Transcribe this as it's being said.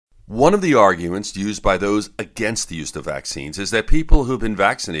One of the arguments used by those against the use of vaccines is that people who've been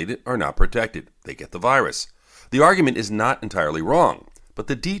vaccinated are not protected. They get the virus. The argument is not entirely wrong, but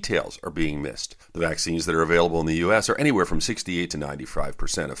the details are being missed. The vaccines that are available in the U.S. are anywhere from 68 to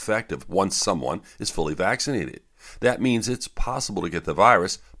 95% effective once someone is fully vaccinated. That means it's possible to get the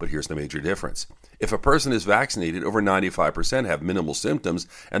virus, but here's the major difference. If a person is vaccinated, over 95% have minimal symptoms,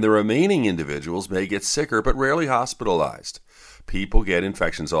 and the remaining individuals may get sicker but rarely hospitalized. People get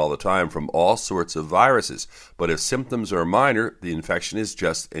infections all the time from all sorts of viruses, but if symptoms are minor, the infection is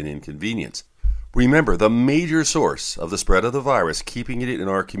just an inconvenience. Remember, the major source of the spread of the virus, keeping it in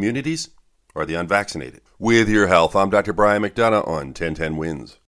our communities, are the unvaccinated. With your health, I'm Dr. Brian McDonough on 1010 Wins.